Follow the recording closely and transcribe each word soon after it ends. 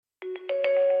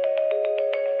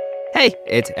Hey,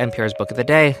 it's NPR's Book of the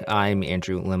Day. I'm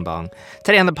Andrew Limbong.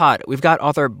 Today on the pod, we've got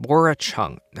author Bora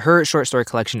Chung. Her short story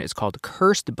collection is called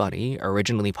Cursed Bunny,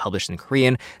 originally published in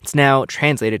Korean. It's now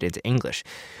translated into English.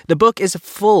 The book is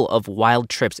full of wild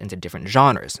trips into different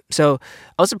genres. So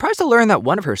I was surprised to learn that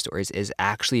one of her stories is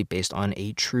actually based on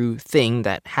a true thing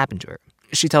that happened to her.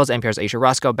 She tells NPR's Aisha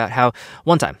Roscoe about how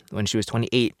one time, when she was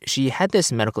 28, she had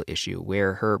this medical issue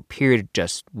where her period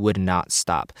just would not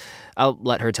stop. I'll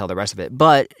let her tell the rest of it,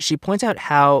 but she points out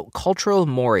how cultural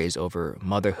mores over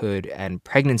motherhood and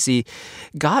pregnancy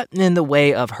got in the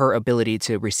way of her ability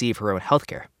to receive her own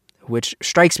healthcare, which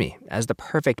strikes me as the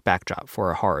perfect backdrop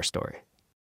for a horror story.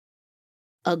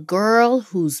 A girl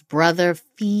whose brother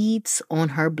feeds on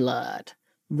her blood,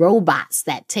 robots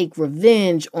that take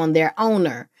revenge on their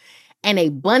owner, and a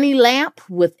bunny lamp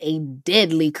with a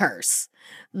deadly curse.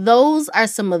 Those are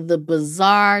some of the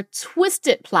bizarre,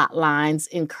 twisted plot lines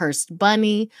in Cursed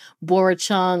Bunny, Bora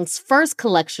Chung's first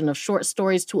collection of short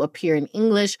stories to appear in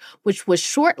English, which was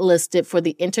shortlisted for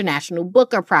the International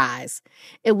Booker Prize.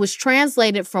 It was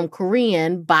translated from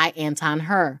Korean by Anton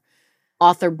Her.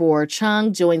 Author Bora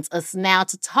Chung joins us now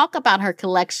to talk about her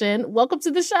collection. Welcome to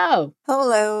the show.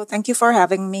 Hello. Thank you for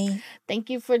having me.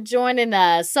 Thank you for joining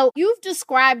us. So you've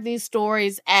described these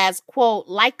stories as, quote,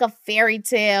 like a fairy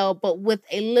tale, but with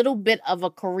a little bit of a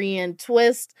Korean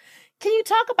twist. Can you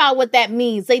talk about what that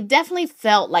means? They definitely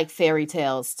felt like fairy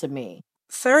tales to me.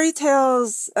 Fairy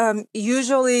tales,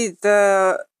 usually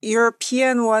the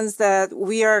European ones that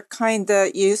we are kind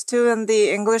of used to in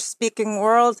the English-speaking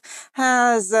world,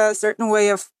 has a certain way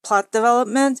of plot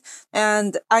development.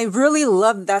 And I really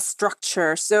love that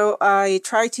structure. So I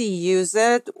try to use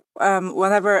it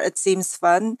whenever it seems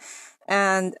fun.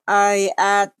 And I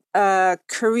add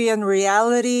Korean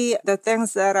reality, the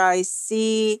things that I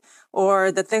see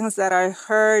or the things that I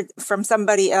heard from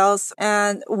somebody else,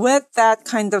 and with that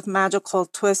kind of magical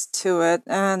twist to it.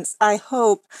 And I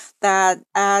hope that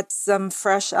adds some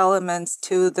fresh elements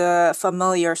to the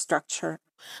familiar structure.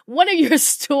 One of your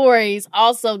stories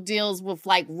also deals with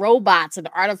like robots and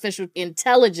artificial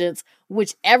intelligence,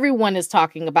 which everyone is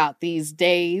talking about these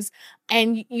days.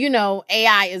 And, you know,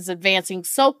 AI is advancing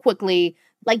so quickly.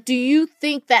 Like, do you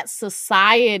think that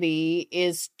society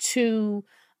is too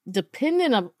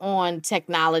dependent on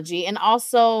technology? And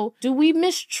also, do we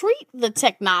mistreat the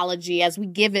technology as we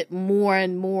give it more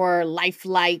and more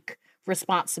lifelike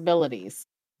responsibilities?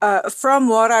 From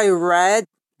what I read,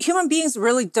 human beings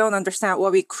really don't understand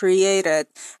what we created.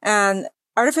 And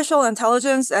artificial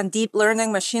intelligence and deep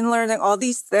learning, machine learning, all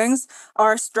these things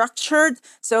are structured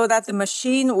so that the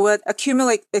machine would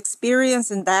accumulate experience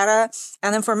and data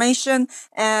and information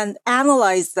and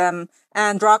analyze them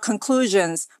and draw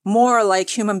conclusions more like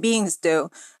human beings do.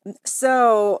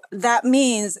 So that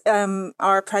means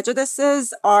our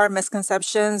prejudices, our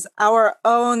misconceptions, our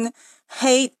own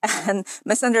hate and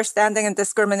misunderstanding and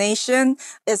discrimination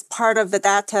is part of the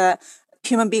data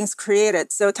human beings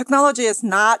created. So technology is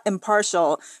not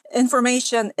impartial.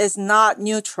 Information is not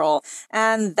neutral.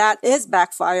 And that is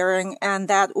backfiring and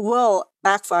that will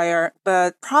backfire,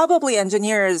 but probably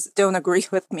engineers don't agree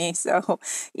with me. So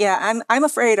yeah, I'm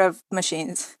afraid of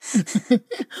machines.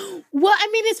 Well, I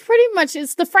mean,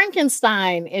 it's the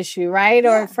Frankenstein issue, right?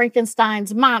 Yeah. Or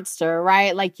Frankenstein's monster,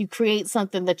 right? Like you create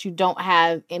something that you don't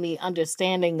have any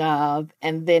understanding of,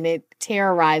 and then it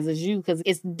terrorizes you because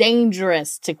it's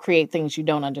dangerous to create things you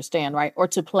don't understand, right? Or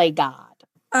to play God.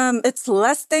 It's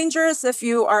less dangerous if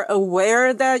you are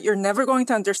aware that you're never going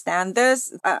to understand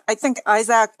this. I think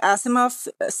Isaac Asimov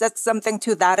said something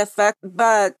to that effect.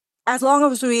 But as long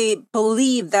as we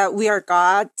believe that we are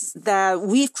gods, that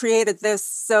we've created this,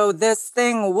 so this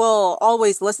thing will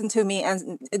always listen to me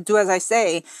and do as I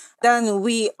say, then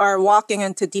we are walking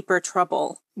into deeper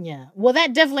trouble. Yeah. Well,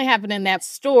 that definitely happened in that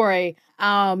story.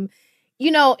 You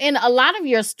know, in a lot of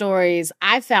your stories,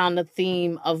 I found the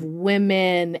theme of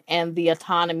women and the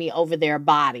autonomy over their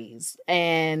bodies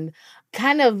and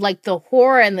kind of like the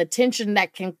horror and the tension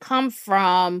that can come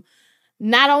from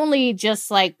not only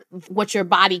just like what your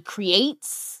body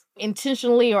creates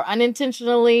intentionally or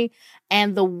unintentionally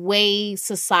and the way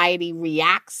society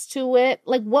reacts to it.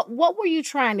 Like what were you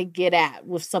trying to get at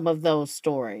with some of those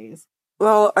stories?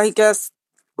 Well, I guess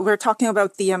we're talking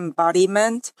about the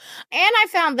embodiment. And I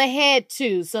found the head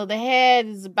too. So the head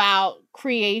is about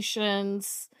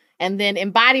creations. And then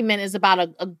embodiment is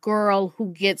about a girl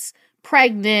who gets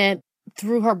pregnant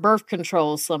through her birth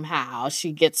control somehow.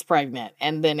 She gets pregnant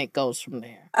and then it goes from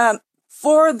there.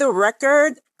 For the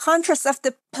record,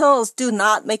 contraceptive pills do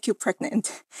not make you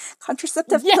pregnant.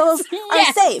 Contraceptive pills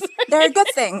are safe. They're good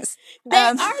things. They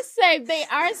are safe. They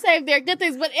are safe. They're good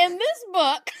things. But in this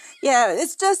book, Yeah,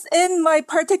 it's just in my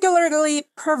particularly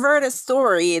perverted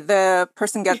story, the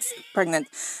person gets pregnant.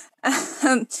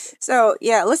 So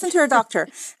yeah, listen to your doctor.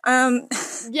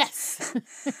 Yes.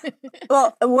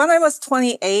 Well, when I was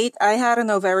 28, I had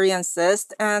an ovarian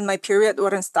cyst and my period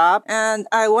wouldn't stop. And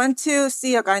I went to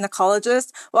see a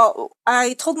gynecologist. Well,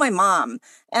 I told my mom.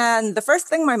 And the first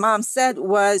thing my mom said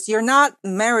was, you're not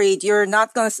married. You're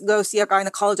not going to go see a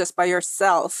gynecologist by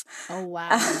yourself. Oh,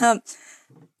 wow.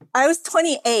 I was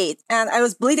 28 and I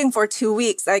was bleeding for 2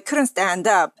 weeks. I couldn't stand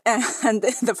up. And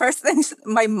the first thing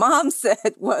my mom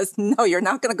said was, no, you're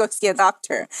not going to go see a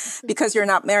doctor because you're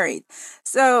not married.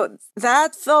 So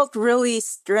that felt really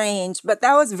strange, but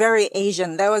that was very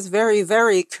Asian. That was very,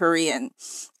 very Korean.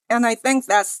 And I think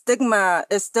that stigma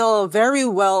is still very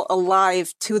well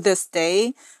alive to this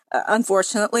day,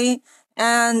 unfortunately.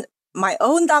 And my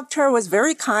own doctor was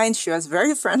very kind. She was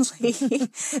very friendly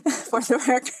for the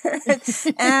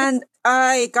record. And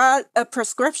I got a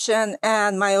prescription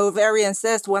and my ovarian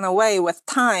cyst went away with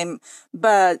time.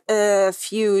 But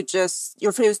if you just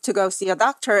refuse to go see a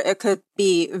doctor, it could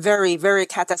be very, very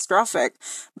catastrophic.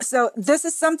 So this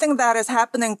is something that is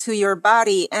happening to your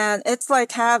body, and it's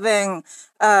like having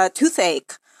a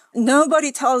toothache.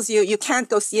 Nobody tells you you can't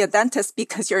go see a dentist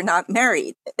because you're not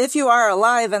married. If you are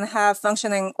alive and have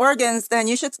functioning organs, then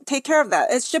you should take care of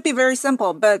that. It should be very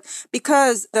simple. But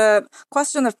because the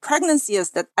question of pregnancy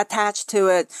is attached to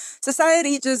it,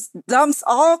 society just dumps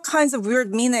all kinds of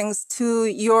weird meanings to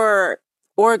your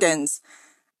organs.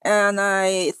 And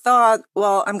I thought,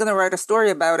 well, I'm going to write a story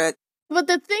about it. But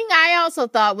the thing I also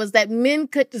thought was that men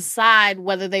could decide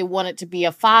whether they wanted to be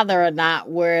a father or not,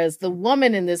 whereas the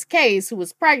woman in this case who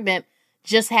was pregnant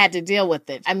just had to deal with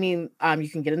it. I mean, you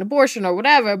can get an abortion or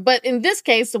whatever, but in this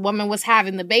case, the woman was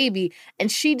having the baby and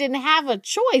she didn't have a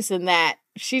choice in that.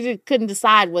 She couldn't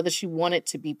decide whether she wanted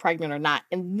to be pregnant or not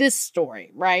in this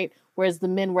story, right? Whereas the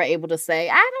men were able to say,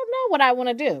 I don't know what I want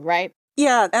to do, right?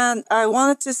 Yeah, and I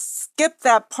wanted to skip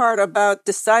that part about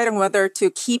deciding whether to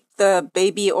keep the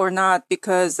baby or not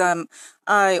because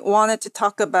I wanted to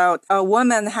talk about a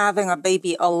woman having a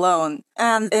baby alone.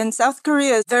 And in South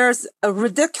Korea, there's a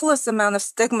ridiculous amount of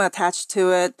stigma attached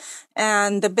to it,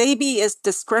 and the baby is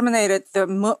discriminated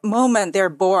the moment they're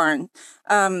born.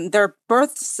 Their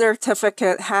birth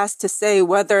certificate has to say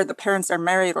whether the parents are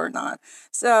married or not.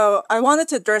 So I wanted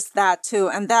to address that too.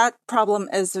 And that problem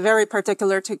is very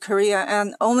particular to Korea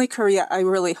and only Korea, I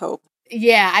really hope.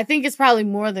 Yeah, I think it's probably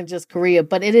more than just Korea,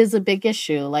 but it is a big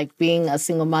issue. Like being a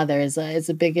single mother is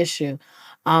a big issue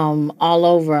all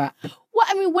over. Well,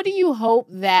 I mean, what do you hope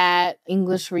that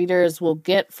English readers will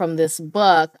get from this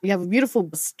book? You have a beautiful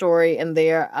story in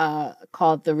there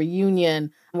called The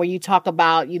Reunion, where you talk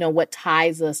about, you know, what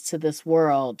ties us to this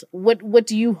world. What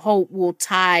do you hope will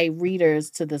tie readers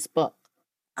to this book?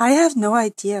 I have no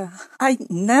idea. I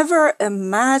never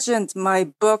imagined my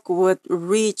book would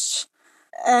reach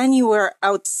anywhere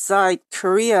outside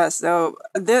Korea. So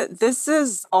this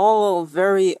is all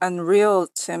very unreal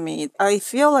to me. I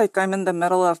feel like I'm in the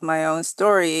middle of my own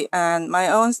story, and my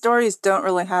own stories don't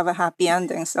really have a happy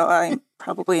ending. So I'm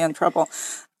probably in trouble.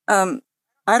 I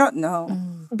don't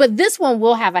know. But this one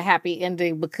will have a happy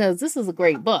ending because this is a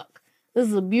great book. This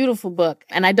is a beautiful book.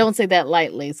 And I don't say that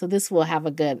lightly. So this will have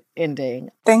a good ending.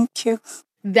 Thank you.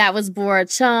 That was Bora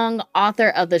Chung, author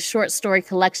of the short story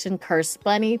collection Cursed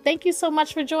Bunny. Thank you so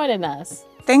much for joining us.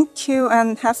 Thank you,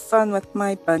 and have fun with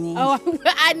my bunny. Oh,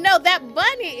 I know that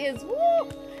bunny is, woo,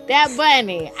 that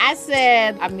bunny. I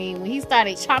said, I mean, when he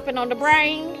started chomping on the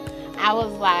brain, I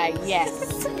was like,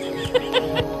 yes.